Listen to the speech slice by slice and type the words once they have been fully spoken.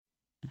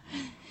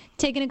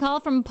Taking a call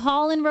from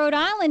Paul in Rhode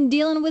Island,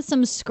 dealing with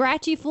some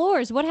scratchy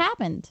floors. What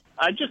happened?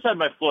 I just had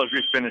my floors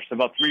refinished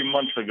about 3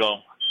 months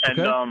ago. And,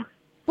 Okay.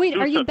 Wait,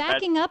 are you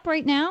backing up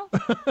right now?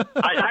 I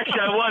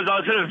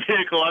was in a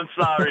vehicle. I'm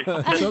sorry.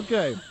 It's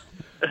okay.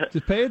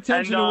 Just pay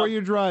attention to where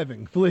you're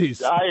driving,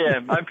 please. I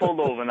am. I'm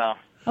pulled over now.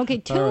 Okay,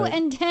 2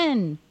 and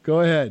 10. Go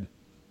ahead.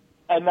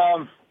 And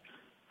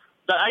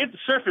I get the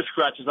surface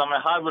scratches on my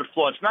hardwood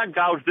floor. It's not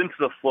gouged into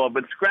the floor,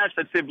 but scratched,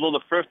 I'd say, below the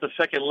first or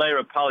second layer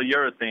of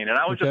polyurethane. And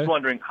I was just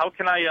wondering, how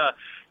can I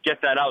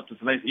get that out to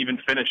a nice even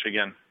finish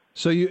again?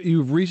 So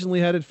you've recently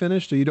had it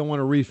finished, or you don't want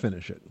to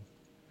refinish it?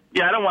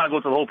 Yeah, I don't want to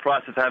go through the whole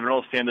process of having it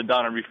all sanded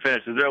down and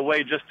refinished. Is there a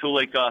way just to,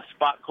 like,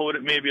 spot coat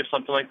it maybe or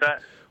something like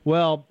that?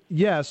 Well,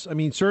 yes. I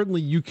mean, certainly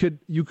you could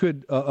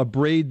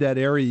abrade that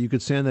area. You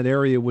could sand that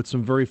area with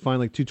some very fine,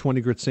 like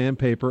 220 grit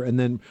sandpaper, and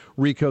then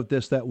recoat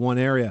that one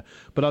area.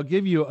 But I'll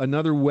give you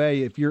another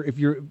way. If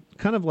you're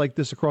kind of like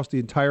this across the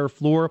entire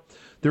floor,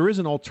 there is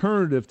an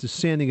alternative to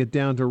sanding it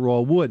down to raw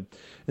wood,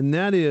 and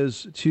that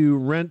is to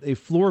rent a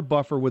floor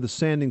buffer with a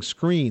sanding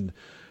screen.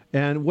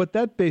 And what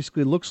that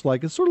basically looks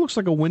like, it sort of looks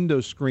like a window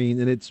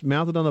screen, and it's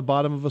mounted on the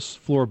bottom of a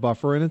floor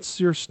buffer, and it's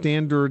your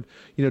standard,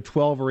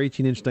 12 or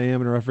 18-inch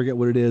diameter, I forget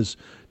what it is,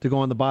 to go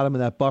on the bottom of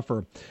that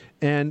buffer.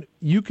 And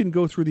you can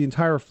go through the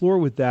entire floor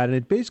with that, and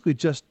it basically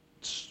just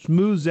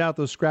smooths out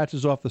those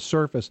scratches off the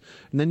surface,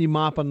 and then you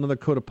mop on another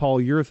coat of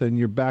polyurethane, and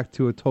you're back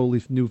to a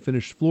totally new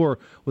finished floor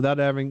without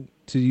having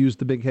to use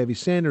the big heavy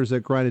sanders that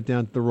grind it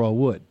down to the raw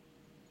wood.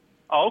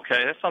 Oh,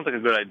 okay. That sounds like a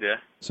good idea.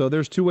 So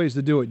there's two ways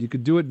to do it. You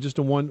could do it just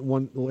in one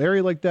little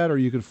area like that, or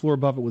you could floor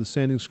buff it with a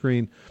sanding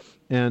screen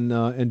and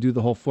do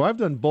the whole floor. I've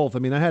done both. I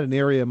mean, I had an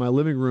area in my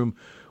living room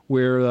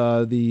where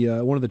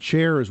one of the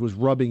chairs was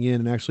rubbing in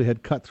and actually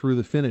had cut through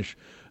the finish.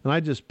 And I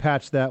just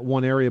patched that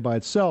one area by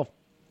itself.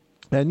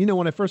 And,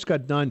 when I first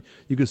got done,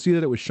 you could see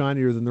that it was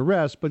shinier than the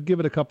rest, but give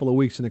it a couple of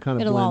weeks and it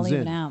kind of blends in.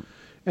 It'll all even out.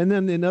 And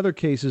then in other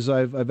cases,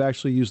 I've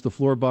actually used the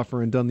floor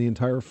buffer and done the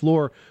entire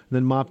floor and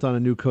then mopped on a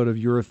new coat of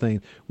urethane.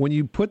 When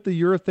you put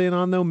the urethane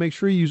on, though, make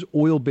sure you use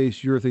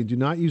oil-based urethane. Do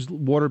not use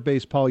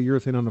water-based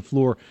polyurethane on the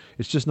floor.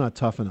 It's just not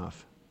tough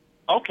enough.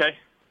 Okay.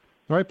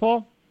 All right,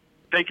 Paul?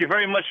 Thank you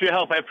very much for your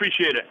help. I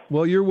appreciate it.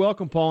 Well, you're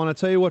welcome, Paul. And I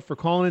tell you what, for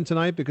calling in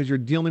tonight, because you're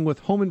dealing with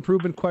home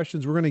improvement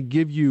questions, we're going to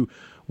give you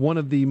one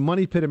of the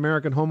Money Pit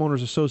American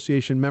Homeowners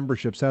Association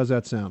memberships. How's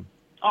that sound?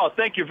 Oh,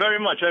 thank you very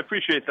much. I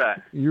appreciate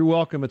that. You're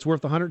welcome. It's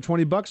worth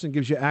 $120 and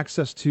gives you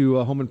access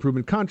to home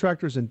improvement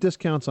contractors and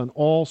discounts on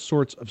all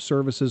sorts of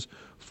services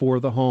for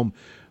the home.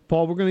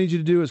 Paul, what we're going to need you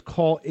to do is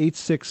call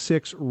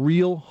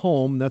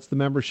 866-REAL-HOME. That's the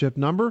membership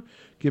number.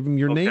 Give them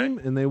your name,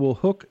 and they will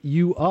hook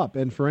you up.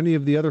 And for any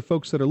of the other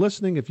folks that are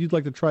listening, if you'd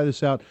like to try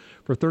this out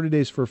for 30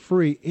 days for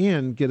free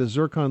and get a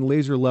zircon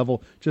laser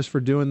level just for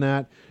doing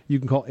that, you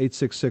can call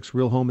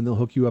 866-REAL-HOME, and they'll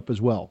hook you up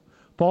as well.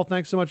 Paul,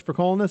 thanks so much for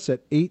calling us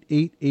at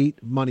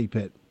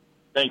 888-MONEY-PIT.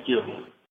 Thank you.